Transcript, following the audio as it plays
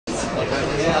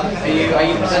Are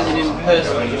you presenting in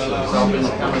person rather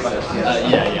than camera based?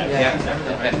 Yeah.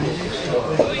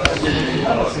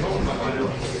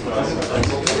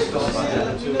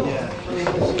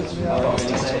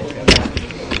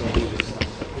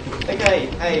 Okay,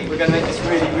 hey, we're going to make this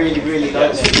really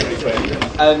light.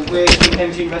 We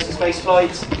came to University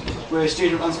Spaceflight. We're a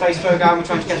student-run space program. We're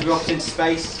trying to get a rocket into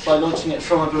space by launching it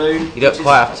from a balloon. You don't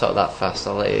quite have to talk that fast,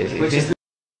 I'll let you. Which is the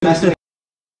best way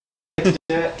to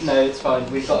do it. No, it's fine.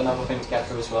 We've got another thing to get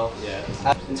through as well. Yeah.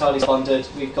 Entirely funded.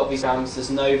 We've got these programs. There's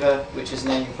Nova, which is a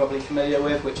name you're probably familiar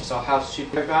with, which is our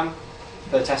altitude program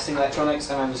for testing electronics,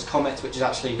 and then there's Comet, which is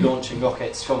actually launching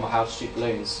rockets from our altitude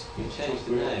balloons. You changed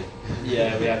the name.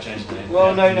 Yeah, we have changed the name.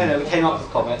 Well, no. We came up with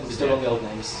Comet. We've still got the old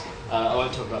names. I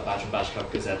won't talk about Badger and Badger Club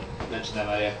because I mentioned them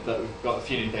earlier, but we've got a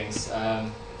few new things.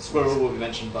 Squirrel will be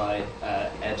mentioned by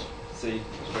Ed C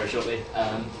very shortly,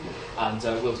 and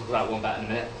we'll talk about Wombat in a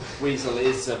minute. Weasel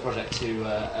is a project to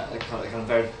a kind of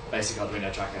very basic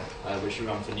Arduino tracker, which we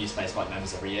run for new spaceflight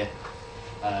members every year.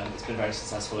 It's been very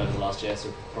successful over the last year, so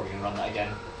we're probably going to run that again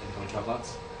in the coming 12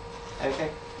 months. Okay.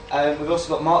 We've also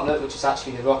got Martlet, which is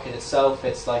actually the rocket itself.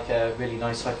 It's like a really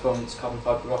nice high-performance carbon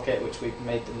fibre rocket, which we've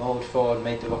made the mould for and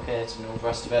made the rocket and all the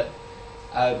rest of it.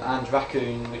 And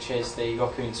Raccoon, which is the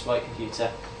Raccoon's flight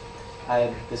computer.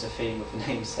 There's a theme with the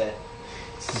names here.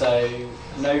 So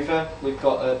Nova, we've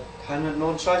got a permanent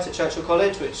launch site at Churchill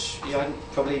College, which you're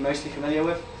probably mostly familiar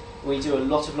with. We do a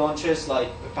lot of launches, like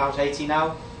about 80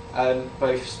 now.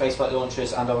 Both spaceflight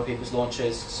launches and other people's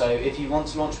launches. So if you want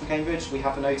to launch from Cambridge, we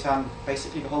have an OTAN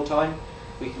basically the whole time.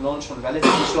 We can launch on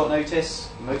relatively short notice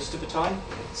most of the time.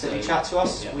 So if you chat to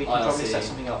us, we can probably set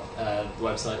something up. The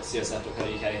website,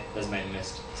 CUSF.co.uk, there's a mailing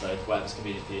list. So whatever's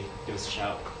convenient for you, give us a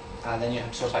shout. And then you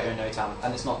have to sort out your own OTAN.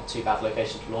 And it's not too bad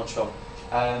location to launch from.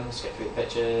 Let's get through the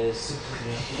pictures.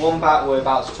 Wombat we're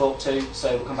about to talk to,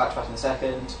 so we'll come back to that in a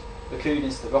second. Raccoon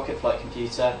is the rocket flight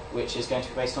computer, which is going to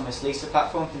be based on this Lisa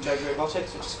platform from Joby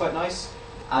Robotics, which is quite nice,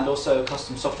 and also a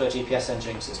custom software GPS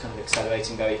engine, so it's kind of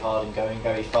accelerating very hard and going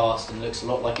very fast, and looks a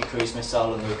lot like a cruise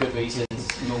missile, and there are good reasons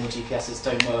normal GPSs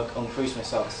don't work on cruise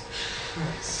missiles.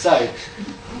 So,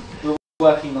 we're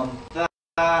working on that.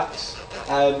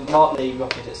 Martley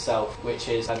rocket itself, which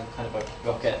is kind of a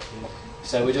rocket.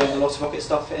 So we're doing a lot of rocket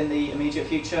stuff in the immediate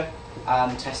future,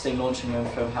 and testing, launching them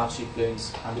from altitude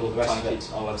balloons and all the rest of it.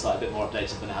 Our website a bit more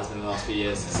updated than it has been in the last few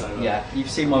years. So yeah,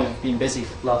 you've seen why we've been busy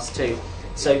for the last two.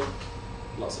 So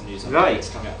lots of news on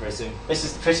coming up very soon. This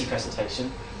is the pretty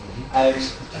presentation.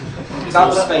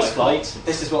 About the space flight.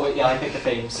 This is what I picked the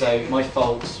theme, so my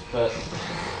fault, but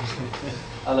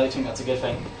I like to think that's a good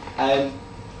thing.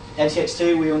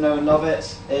 NTX2, we all know and love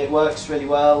it. It works really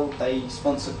well. They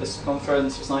sponsored this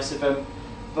conference. It's nice of them,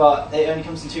 but it only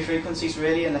comes in 2 frequencies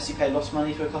really, unless you pay a lot of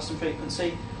money for a custom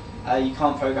frequency. You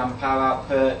can't program a power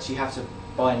output. You have to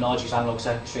buy a large use analog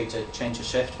circuitry to change the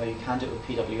shift, where you can do it with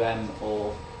PWM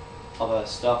or other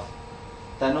stuff.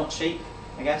 They're not cheap,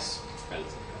 I guess.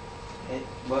 It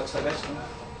works like this.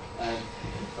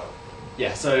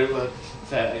 Yeah, so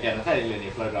again, a fairly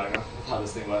linear flow diagram of how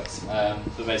this thing works.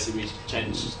 But basically, we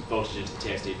changed voltage into the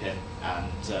TXD pin,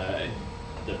 and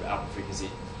the output frequency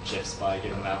shifts by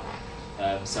giving them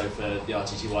out. So for the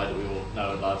RTTY that we all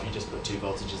know and love, you just put 2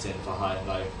 voltages in for high and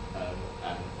low,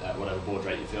 and whatever baud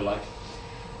rate you feel like,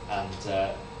 and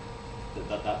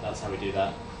that's how we do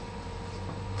that.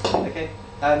 Okay,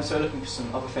 so we're looking for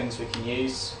some other things we can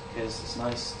use, because it's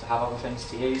nice to have other things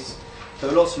to use. There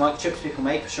are lots of microchips people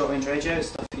make for short-range radios,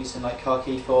 stuff used in like car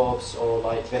key fobs or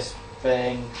like this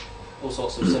thing, all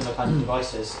sorts of similar kind of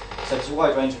devices. So there's a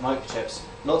wide range of microchips.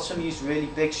 Lots of them use really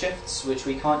big shifts, which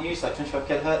we can't use, like 25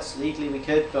 kilohertz. Legally we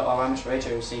could, but our amateur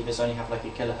radio receivers only have like a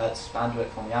kilohertz bandwidth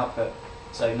from the output,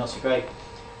 so not so great.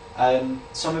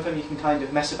 Some of them you can kind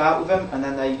of mess about with them, and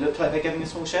then they look like they're giving a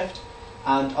small shift.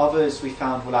 And others we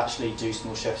found will actually do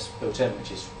small shifts built in, which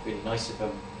is really nice of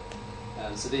them.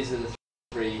 So these are the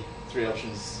three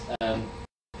options.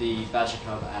 The Badger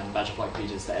Club and Badger Flight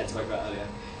computers that Ed spoke about earlier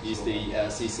use the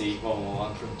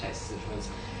CC111 from Texas Instruments,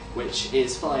 which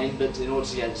is fine, but in order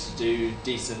to get it to do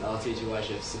decent RTTY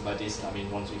shifts, and by decent I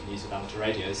mean ones we can use with amateur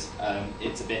radios,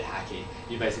 it's a bit hacky.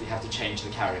 You basically have to change the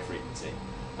carrier frequency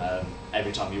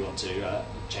every time you want to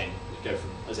go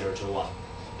from a 0 to a 1,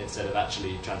 instead of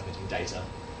actually transmitting data.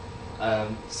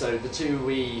 So the 2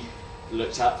 we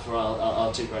looked at for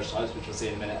our 2 prototypes, which we'll see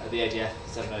in a minute, are the ADF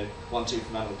 7012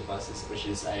 from Analog Devices, which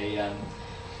is a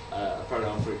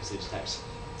program frequency detect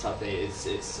type thing.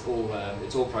 It's all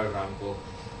programmable,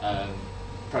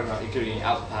 including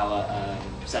output power,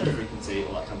 center frequency,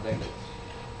 all that kind of thing.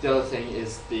 The other thing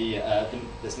is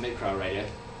this micro radio,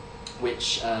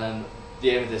 which the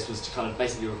aim of this was to kind of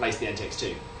basically replace the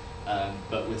NTX2,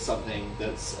 but with something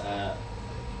that's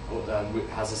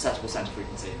has a settable centre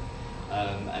frequency,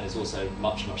 and is also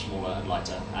much smaller and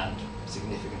lighter and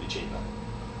significantly cheaper.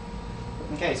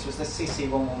 Okay, so it's the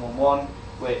CC1111,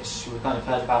 which we've kind of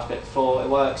heard about a bit before. It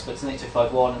works, but it's an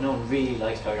 8251, and no one really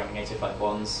likes programming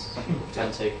 8251s. Some people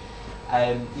pretend to.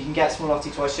 You can get small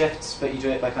RT2I shifts, but you do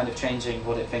it by kind of changing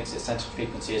what it thinks its central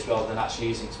frequency is rather than actually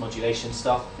using its modulation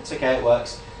stuff. It's okay, it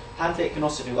works. Handpick can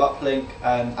also do uplink.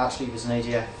 Actually, there's an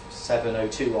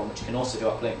ADF702 one which can also do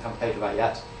uplink. I haven't played with that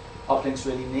yet. Uplink's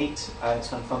really neat. It's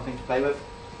kind of fun thing to play with,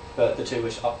 but the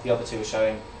other two we're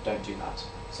showing don't do that.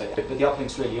 So, yeah. But the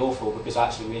uplink's really awful because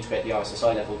actually we integrate the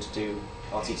RSSI level to do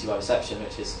RTTY reception,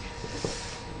 which is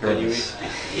really, it's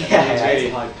really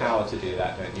high power to do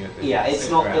that, don't you? Yeah, it's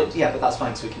not. But that's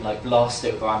fine because we can like blast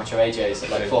it with our amateur radios at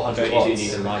like 400 watts. You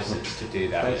need a license to do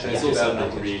that. It's also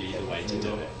not really the way to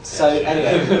do it. So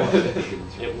anyway,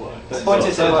 it works. The point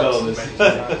is it works.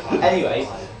 Anyway.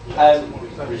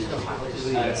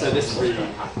 So this really,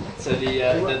 so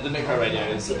the micro radio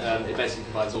is it basically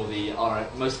provides all the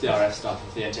most of the RF stuff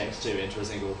of the NTX2 into a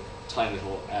single tiny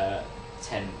little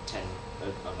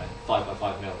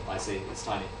 5x5 mil IC. It's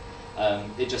tiny.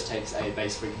 It just takes a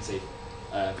base frequency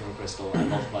from a crystal and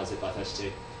multiplies it by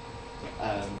 32,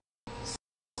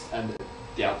 and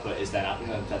the output is then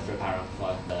fed through a power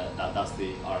amplifier. That's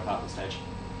the RF output stage.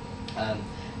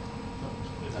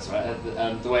 That's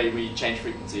right. The way we change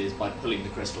frequency is by pulling the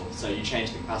crystal. So you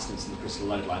change the capacitance in the crystal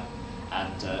load line,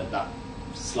 and that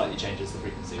slightly changes the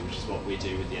frequency, which is what we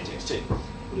do with the NTX2.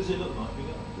 What does it look like?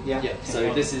 Yeah.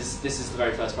 So this is the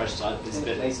very first prototype. This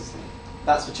bit.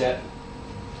 That's the chip.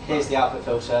 Here's the output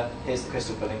filter. Here's the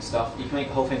crystal pulling stuff. You can make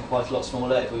the whole thing quite a lot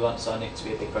smaller if we want designing it to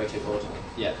be a big proto board.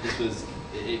 Yeah.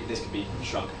 This could be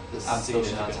shrunk. And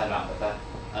built-in antenna output there.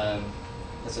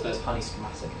 There's a honey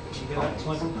schematic which you can't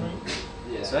use.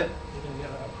 Yeah. So, You're going to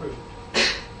get that approved?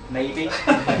 maybe.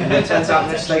 It turns out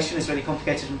legislation is really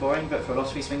complicated and boring, but for a lot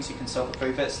of these things you can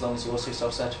self-approve it as long as you also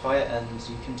self-certify it, and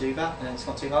you can do that, and it's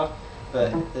not too hard.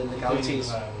 But the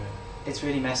legalities, it's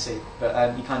really messy,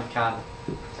 but you kind of can.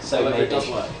 So maybe maybe it does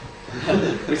work.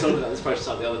 We talked about this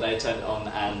prototype the other day, turned it on,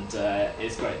 and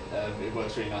it's great. It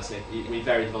works really nicely. We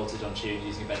vary the voltage on tune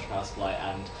using a bench power supply,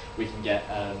 and we can get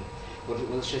what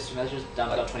the shifts we measured? Down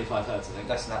to about 25 hertz, I think.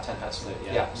 Less than that, 10 hertz. So,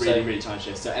 yeah, really tiny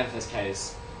shifts. So MFSK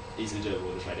is easily doable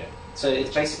with this radio. So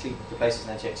it basically replaces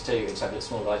an NTX2, except it's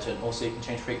smaller, lighter, and also you can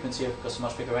change frequency. You've got a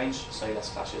much bigger range, so less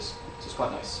clashes. So it's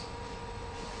quite nice.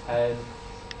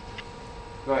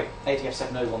 Right,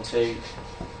 ADF7012.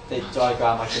 The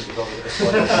diagram, I couldn't be bothered with this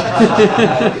one.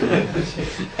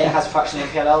 It has a fractional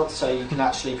MPLL, so you can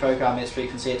actually program its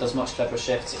frequency. It does much cleverer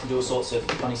shifts. It can do all sorts of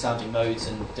funny sounding modes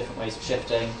and different ways of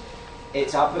shifting.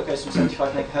 Its output goes from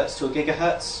 75 megahertz to a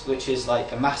gigahertz, which is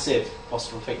like a massive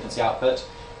possible frequency output,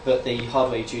 but the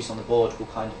hardware you choose on the board will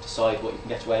kind of decide what you can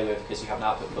get away with because you have an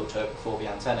output filter before the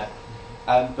antenna.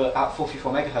 But at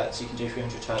 44 megahertz, you can do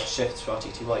 300 hertz shifts for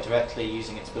RTTY directly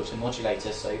using its built-in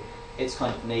modulator, so it's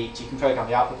kind of neat. You can program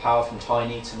the output power from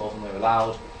tiny to more than we're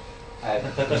allowed.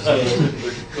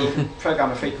 You can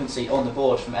program a frequency on the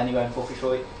board from anywhere in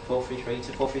 433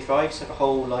 to 435, so the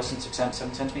whole license exempt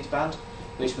 7 centimetre band,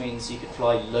 which means you could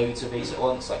fly loads of these at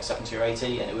once, like 70 or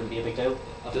 80, and it wouldn't be a big deal.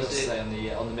 I've got to say on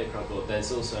the micro board,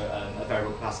 there's also a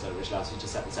variable capacitor which allows you to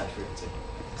set the centre frequency.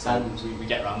 So And we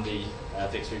get around the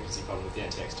fixed frequency problem with the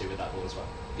NTX2 with that board as well.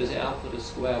 Does it output a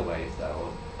square wave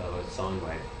though, or a sine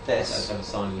wave? this. Does it have a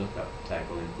sine lookup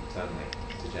table internally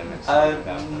to generate sine wave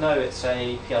output? No, it's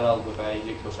a PLL with a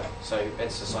loop filter, so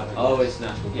it's a sine wave. Oh, it's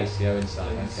national Yeah. VCO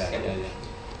inside. Okay, Yeah. yeah.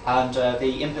 And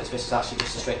the input to this is actually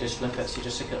just a straight digital input, so you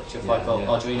just hook it up to your 5-volt Yeah.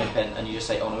 Arduino pin and you just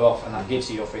say on or off, and that gives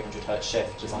you your 300 hertz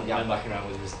shift. Just on the no output. mucking around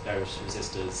with various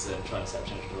resistors and trying to set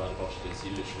potential divided voltages.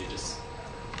 You literally just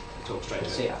talk straight to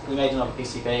So it. yeah, we made another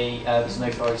PCB, there's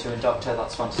no 402 inductor,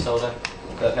 that's fun to solder,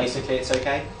 but basically it's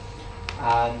okay,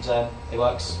 and it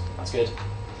works, that's good.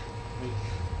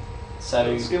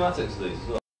 So, schematics of these as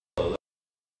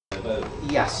well.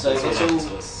 yes, so it's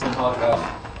all in hardware.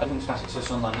 I don't think schematics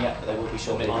are online yet, but they will be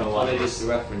shortly. Are they just the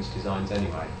reference designs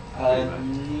anyway?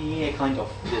 Yeah, kind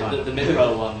of. The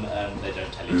mid-roll one, they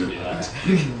don't tell you to do that.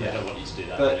 They don't want you to do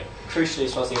that. But really. crucially,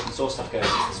 as far as the open source stuff goes,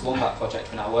 it's this Wombat project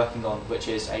we're now working on, which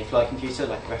is a flight computer,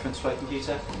 like a reference flight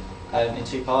computer, in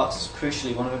two parts.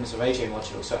 Crucially, one of them is a radio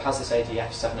module, so it has this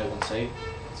ADF7012,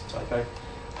 it's a typo,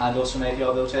 and also an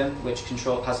AVR built in, which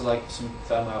has like some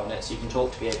firmware on it, so you can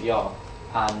talk to the AVR,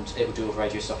 and it will do all the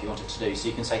radio stuff you want it to do. So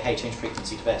you can say, hey, change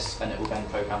frequency to this, and it will then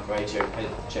program for radio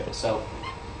chip itself.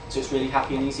 So it's really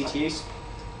happy and easy to use.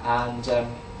 And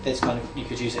it's kind of, you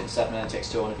could use it in cybernetics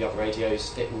to one of the other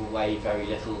radios. It will weigh very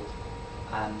little,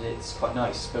 and it's quite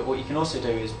nice. But what you can also do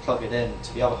is plug it in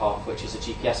to the other half, which is a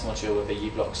GPS module with a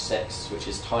U-Block 6, which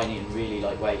is tiny and really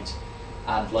lightweight,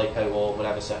 and LiPo or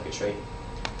whatever circuitry.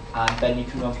 And then you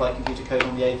can run flight computer code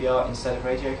on the AVR instead of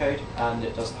radio code, and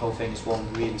it does the whole thing as one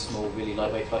really small, really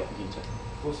lightweight flight computer.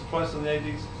 What's the price on the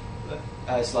ADs there?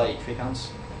 It's like £3.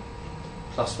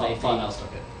 Plus Like maybe, 5 hours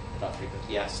stock it, about £3.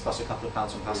 yes, plus a couple of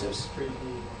pounds on passives.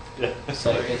 Yeah.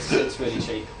 So it's really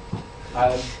cheap.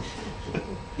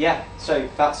 Yeah, so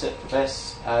that's it for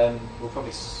this. We'll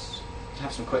probably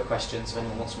have some quick questions if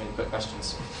anyone wants some really quick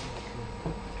questions.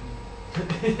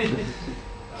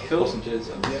 Cool. Passengers.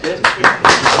 Good.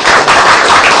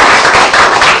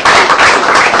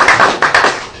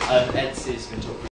 Ed's been talking